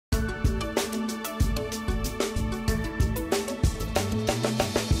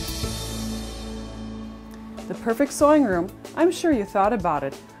perfect sewing room? I'm sure you thought about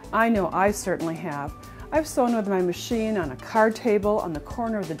it. I know I certainly have. I've sewn with my machine on a card table, on the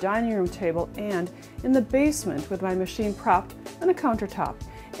corner of the dining room table, and in the basement with my machine propped on a countertop.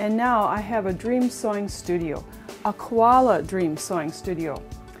 And now I have a dream sewing studio, a Koala dream sewing studio.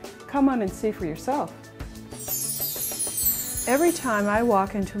 Come on and see for yourself. Every time I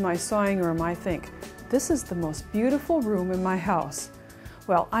walk into my sewing room, I think, this is the most beautiful room in my house.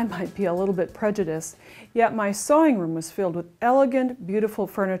 Well, I might be a little bit prejudiced, yet my sewing room was filled with elegant, beautiful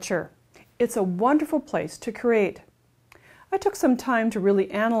furniture. It's a wonderful place to create. I took some time to really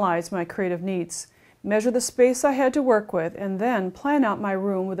analyze my creative needs, measure the space I had to work with, and then plan out my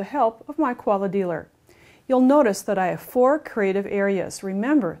room with the help of my Koala dealer. You'll notice that I have 4 creative areas.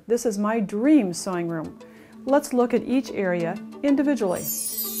 Remember, this is my dream sewing room. Let's look at each area individually.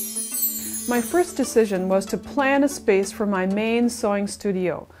 My first decision was to plan a space for my main sewing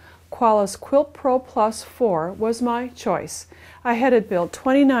studio. Koala's Quilt Pro Plus 4 was my choice. I had it built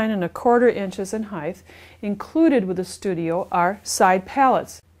 29 1/4 inches in height. Included with the studio are side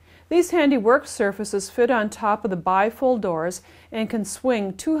pallets. These handy work surfaces fit on top of the bifold doors and can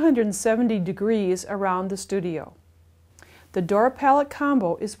swing 270 degrees around the studio. The door pallet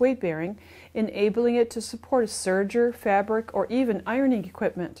combo is weight-bearing, enabling it to support a serger, fabric, or even ironing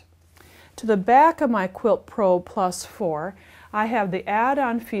equipment. To the back of my Quilt Pro Plus 4, I have the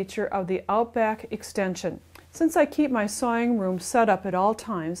add-on feature of the Outback extension. Since I keep my sewing room set up at all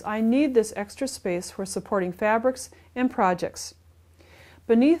times, I need this extra space for supporting fabrics and projects.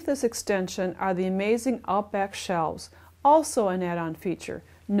 Beneath this extension are the amazing Outback shelves, also an add-on feature.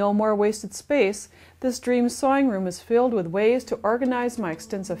 No more wasted space. This dream sewing room is filled with ways to organize my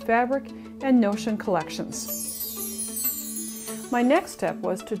extensive fabric and notion collections. My next step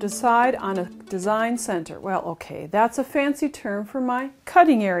was to decide on a design center. Well, okay, that's a fancy term for my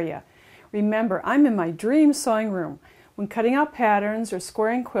cutting area. Remember, I'm in my dream sewing room. When cutting out patterns or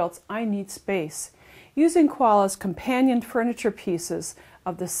squaring quilts, I need space. Using Koala's companion furniture pieces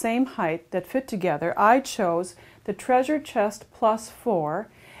of the same height that fit together, I chose the Treasure Chest Plus 4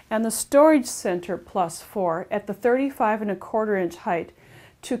 and the Storage Center Plus 4 at the 35 1/4 inch height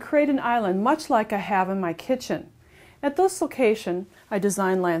to create an island much like I have in my kitchen. At this location, I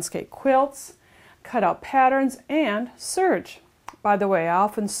designed landscape quilts, cut out patterns, and serge. By the way, I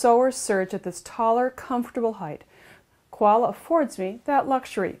often sew or serge at this taller, comfortable height. Koala affords me that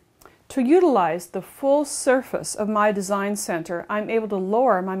luxury. To utilize the full surface of my design center, I'm able to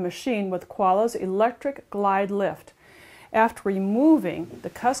lower my machine with Koala's electric glide lift. After removing the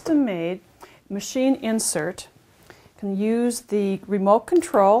custom-made machine insert, you can use the remote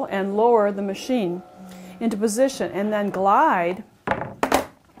control and lower the machine into position and then glide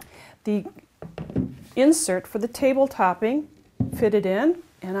the insert for the table topping, fit it in,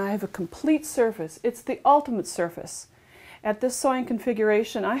 and I have a complete surface. It's the ultimate surface. At this sewing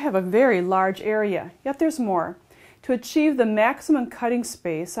configuration, I have a very large area, yet there's more. To achieve the maximum cutting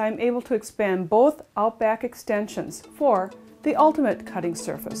space, I'm able to expand both Outback extensions for the ultimate cutting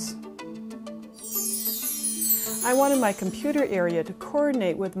surface. I wanted my computer area to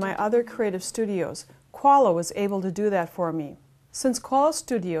coordinate with my other creative studios. Koala was able to do that for me. Since Koala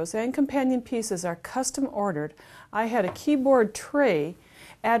Studios and companion pieces are custom ordered, I had a keyboard tray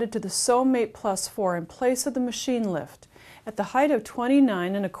added to the SewMate Plus 4 in place of the machine lift. At the height of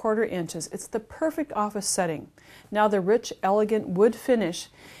 29 1/4 inches, it's the perfect office setting. Now the rich, elegant wood finish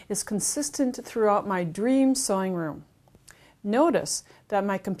is consistent throughout my dream sewing room. Notice that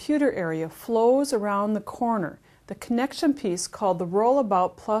my computer area flows around the corner. The connection piece, called the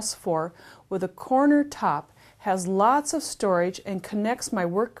Rollabout Plus 4 with a corner top, has lots of storage and connects my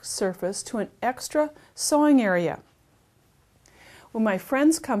work surface to an extra sewing area. When my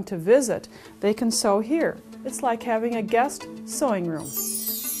friends come to visit, they can sew here. It's like having a guest sewing room.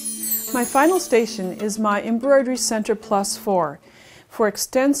 My final station is my Embroidery Center Plus 4. For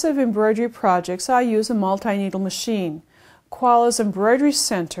extensive embroidery projects, I use a multi-needle machine. Koala's Embroidery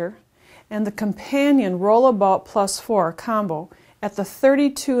Center and the companion Rollabout Plus 4 combo at the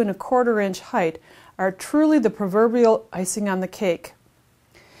 32 1/4 inch height are truly the proverbial icing on the cake.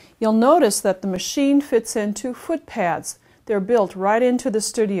 You'll notice that the machine fits into foot pads. They're built right into the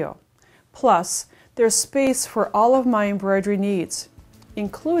studio. Plus, there's space for all of my embroidery needs,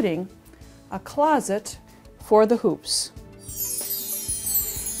 including a closet for the hoops.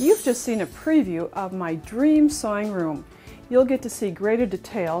 You've just seen a preview of my dream sewing room. You'll get to see greater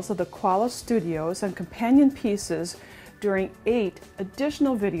details of the Koala Studios and companion pieces during 8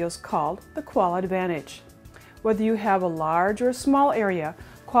 additional videos called the Koala Advantage. Whether you have a large or a small area,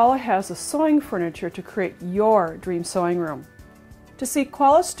 Koala has the sewing furniture to create your dream sewing room. To see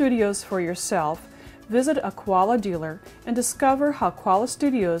Koala Studios for yourself, Visit a Koala dealer and discover how Koala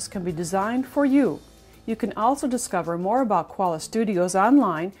Studios can be designed for you. You can also discover more about Koala Studios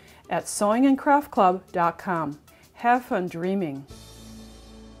online at sewingandcraftclub.com. Have fun dreaming!